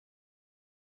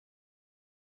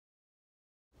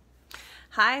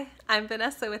Hi, I'm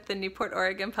Vanessa with the Newport,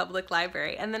 Oregon Public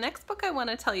Library, and the next book I want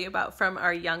to tell you about from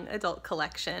our young adult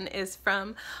collection is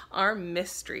from our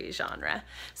mystery genre.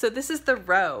 So this is The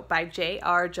Row by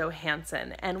J.R.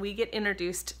 Johansson, and we get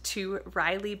introduced to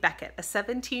Riley Beckett, a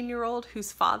 17-year-old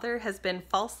whose father has been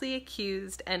falsely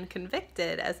accused and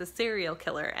convicted as a serial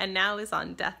killer and now is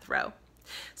on death row.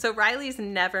 So Riley's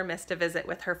never missed a visit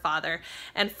with her father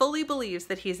and fully believes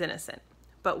that he's innocent.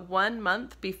 But 1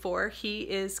 month before he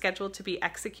is scheduled to be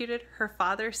executed, her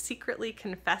father secretly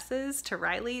confesses to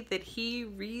Riley that he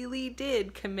really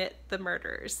did commit the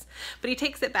murders. But he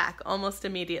takes it back almost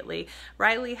immediately.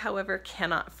 Riley, however,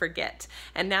 cannot forget,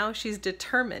 and now she's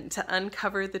determined to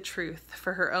uncover the truth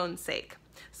for her own sake.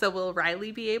 So will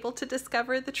Riley be able to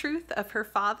discover the truth of her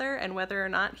father and whether or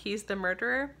not he's the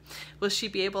murderer? Will she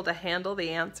be able to handle the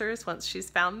answers once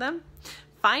she's found them?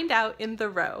 Find out in The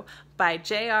Row by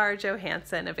J.R.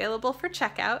 Johansson, available for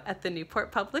checkout at the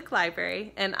Newport Public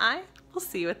Library, and I will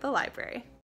see you at the library.